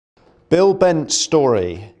Bill Bent's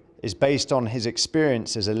story is based on his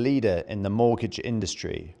experience as a leader in the mortgage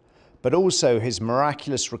industry, but also his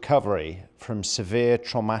miraculous recovery from severe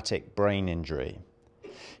traumatic brain injury.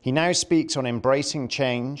 He now speaks on embracing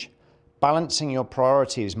change, balancing your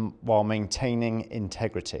priorities while maintaining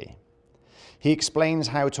integrity. He explains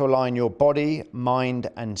how to align your body, mind,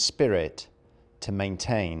 and spirit to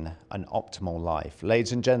maintain an optimal life.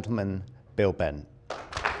 Ladies and gentlemen, Bill Bent.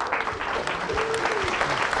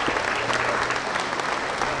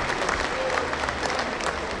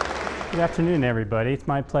 Good afternoon, everybody. It's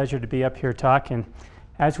my pleasure to be up here talking.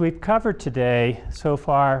 As we've covered today so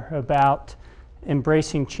far about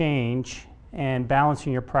embracing change and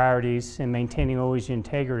balancing your priorities and maintaining always your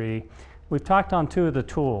integrity, we've talked on two of the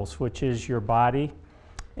tools, which is your body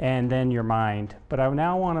and then your mind. But I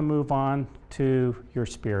now want to move on to your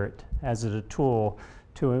spirit as a tool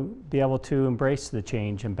to be able to embrace the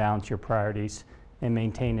change and balance your priorities and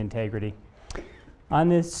maintain integrity.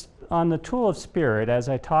 On the tool of spirit, as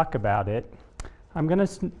I talk about it, I'm going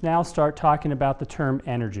to now start talking about the term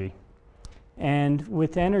energy. And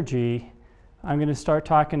with energy, I'm going to start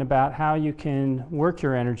talking about how you can work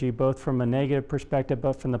your energy both from a negative perspective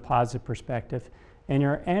but from the positive perspective. And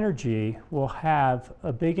your energy will have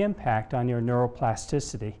a big impact on your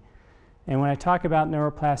neuroplasticity. And when I talk about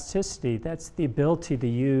neuroplasticity, that's the ability to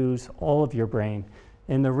use all of your brain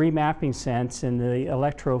in the remapping sense and the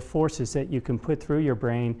electro forces that you can put through your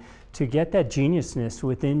brain to get that geniusness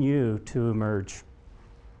within you to emerge.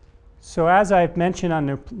 So as I've mentioned on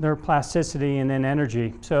neuroplasticity and then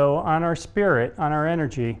energy, so on our spirit, on our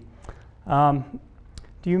energy, do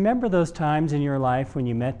you remember those times in your life when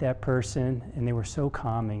you met that person and they were so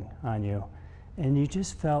calming on you and you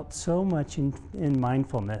just felt so much in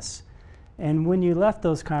mindfulness? And when you left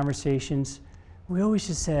those conversations, we always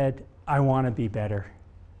just said, I want to be better.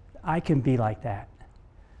 I can be like that.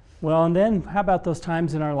 Well, and then how about those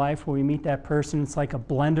times in our life where we meet that person, it's like a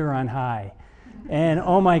blender on high. And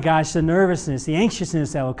oh my gosh, the nervousness, the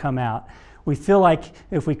anxiousness that will come out. We feel like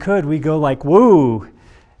if we could, we go like, woo.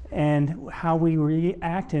 And how we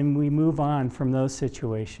react and we move on from those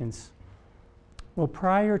situations. Well,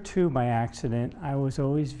 prior to my accident, I was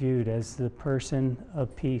always viewed as the person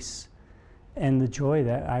of peace and the joy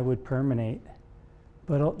that I would permeate.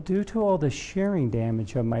 But due to all the shearing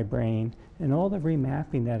damage of my brain and all the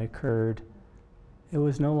remapping that occurred, it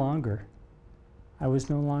was no longer. I was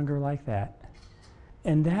no longer like that.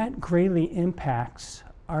 And that greatly impacts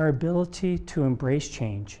our ability to embrace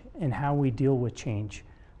change and how we deal with change,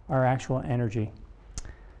 our actual energy.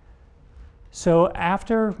 So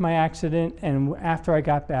after my accident and after I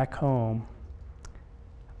got back home,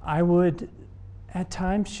 I would at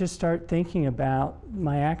times just start thinking about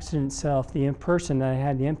my accident itself, the person that I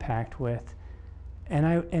had the impact with, and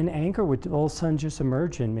anger would all of a sudden just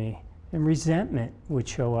emerge in me, and resentment would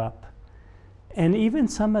show up. And even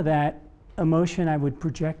some of that emotion I would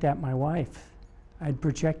project at my wife, I'd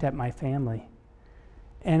project at my family.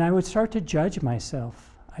 And I would start to judge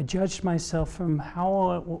myself. I judged myself from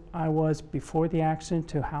how I was before the accident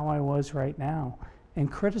to how I was right now,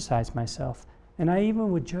 and criticize myself. And I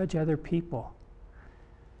even would judge other people.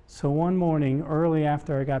 So one morning, early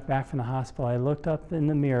after I got back from the hospital, I looked up in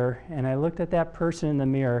the mirror and I looked at that person in the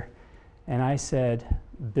mirror and I said,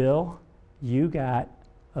 Bill, you got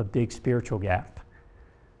a big spiritual gap.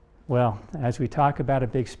 Well, as we talk about a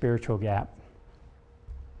big spiritual gap,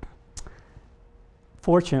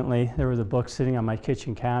 fortunately, there was a book sitting on my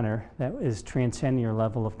kitchen counter that is Transcending Your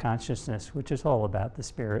Level of Consciousness, which is all about the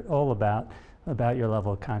spirit, all about your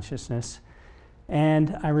level of consciousness.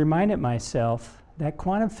 And I reminded myself that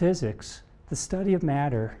quantum physics, the study of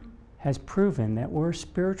matter, has proven that we're a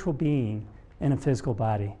spiritual being in a physical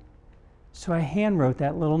body. So I hand wrote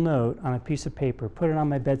that little note on a piece of paper, put it on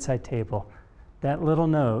my bedside table. That little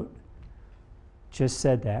note just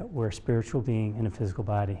said that we're a spiritual being in a physical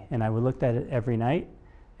body. And I would look at it every night,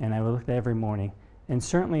 and I would look at it every morning. And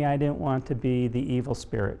certainly I didn't want to be the evil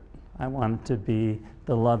spirit. I wanted to be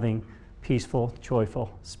the loving, peaceful,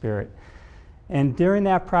 joyful spirit. And during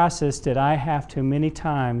that process, did I have to many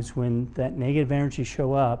times when that negative energy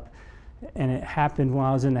show up, and it happened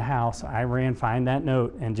while I was in the house, I ran, find that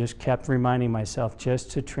note, and just kept reminding myself just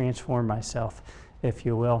to transform myself, if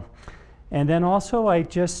you will. And then also I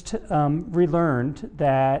just relearned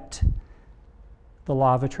that the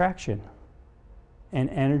law of attraction, and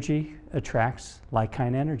energy attracts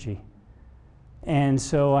like-kind energy. And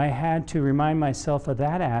so I had to remind myself of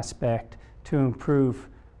that aspect to improve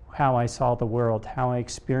how I saw the world, how I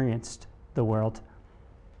experienced the world.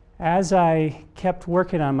 As I kept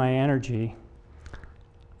working on my energy,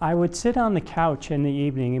 I would sit on the couch in the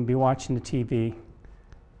evening and be watching the TV.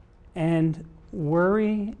 and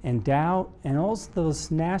worry and doubt and all those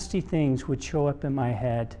nasty things would show up in my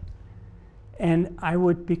head. And I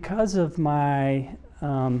would, because of my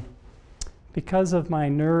nerve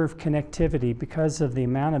connectivity, because of the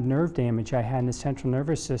amount of nerve damage I had in the central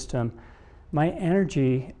nervous system, my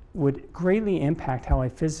energy would greatly impact how I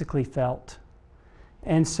physically felt.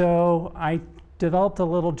 And so I developed a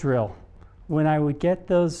little drill. When I would get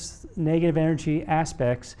those negative energy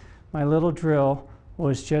aspects, my little drill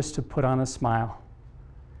was just to put on a smile.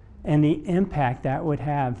 And the impact that would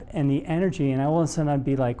have, and the energy, and all of a sudden I'd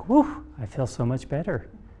be like, whew, I feel so much better.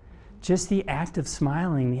 Just the act of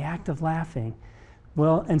smiling, the act of laughing.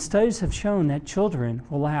 Well, and studies have shown that children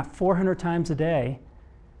will laugh 400 times a day,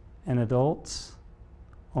 and adults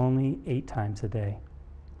only 8 times a day.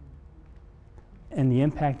 And the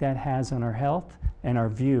impact that has on our health and our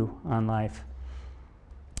view on life.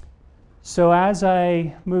 So as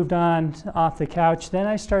I moved on off the couch, then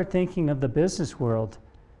I started thinking of the business world.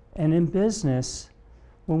 And in business,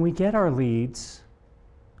 when we get our leads,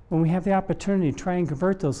 when we have the opportunity to try and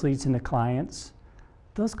convert those leads into clients,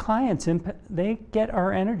 those clients, they get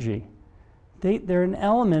our energy. They're an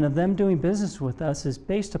element of them doing business with us is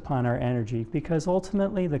based upon our energy, because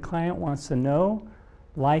ultimately the client wants to know,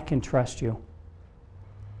 like, and trust you.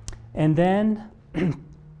 And then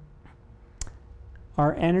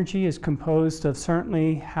our energy is composed of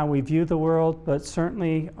certainly how we view the world, but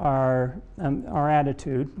certainly our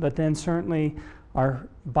attitude, but then certainly our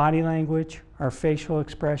body language, our facial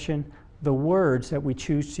expression, the words that we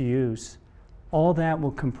choose to use. All that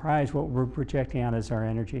will comprise what we're projecting out as our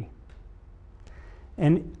energy.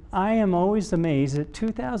 And I am always amazed that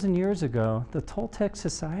 2,000 years ago, the Toltec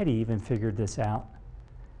Society even figured this out.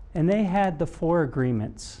 And they had the 4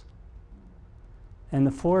 agreements. And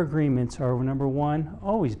the 4 agreements are, number 1,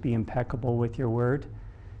 always be impeccable with your word.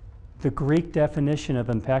 The Greek definition of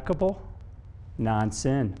impeccable,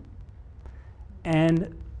 non-sin.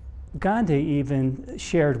 And Gandhi even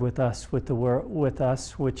shared with us,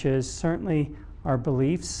 which is certainly our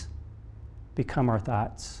beliefs become our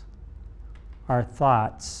thoughts. Our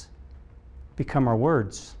thoughts become our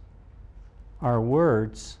words. Our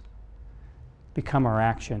words become our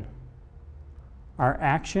action. Our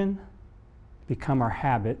action become our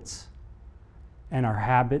habits, and our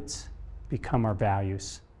habits become our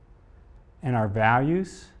values. And our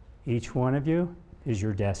values, each one of you, is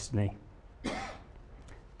your destiny.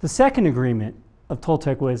 The second agreement of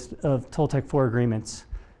Toltec 4 agreements,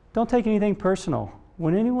 don't take anything personal.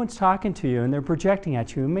 When anyone's talking to you and they're projecting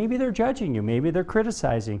at you, maybe they're judging you, maybe they're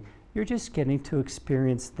criticizing, you're just getting to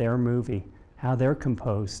experience their movie, how they're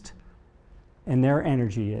composed, and their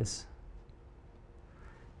energy is.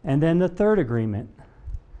 And then the third agreement,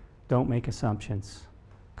 don't make assumptions.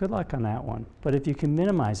 Good luck on that one. But if you can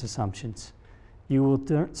minimize assumptions, you will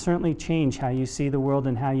certainly change how you see the world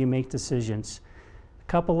and how you make decisions. A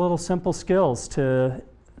couple little simple skills to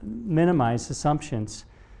minimize assumptions.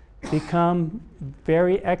 Become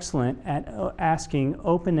very excellent at asking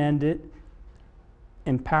open-ended,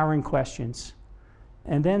 empowering questions.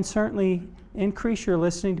 And then certainly increase your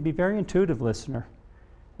listening to be a very intuitive listener.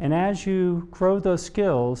 And as you grow those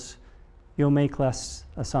skills, you'll make less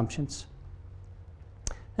assumptions.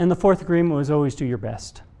 And the fourth agreement was always do your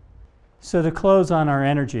best. So to close on our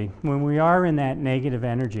energy, when we are in that negative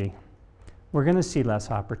energy, we're going to see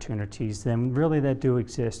less opportunities than really that do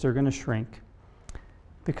exist. They're going to shrink.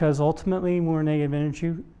 Because ultimately, when we're negative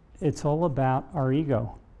energy, it's all about our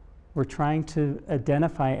ego. We're trying to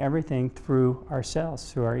identify everything through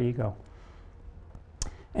ourselves, through our ego.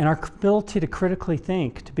 And our ability to critically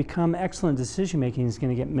think, to become excellent decision making is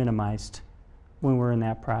going to get minimized when we're in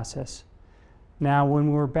that process. Now,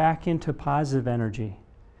 when we're back into positive energy,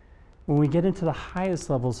 when we get into the highest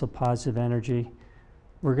levels of positive energy,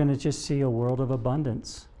 we're going to just see a world of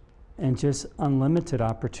abundance and just unlimited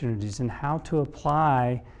opportunities and how to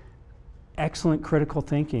apply excellent critical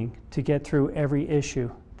thinking to get through every issue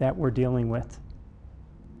that we're dealing with.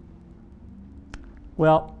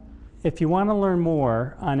 Well, if you want to learn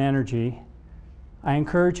more on energy, I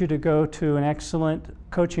encourage you to go to an excellent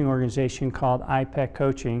coaching organization called IPEC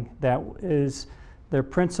Coaching. That is, their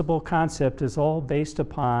principal concept is all based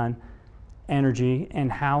upon energy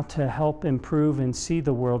and how to help improve and see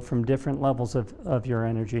the world from different levels of your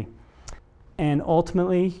energy. And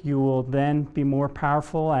ultimately, you will then be more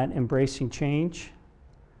powerful at embracing change,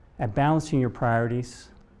 at balancing your priorities,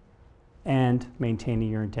 and maintaining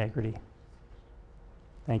your integrity.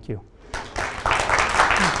 Thank you.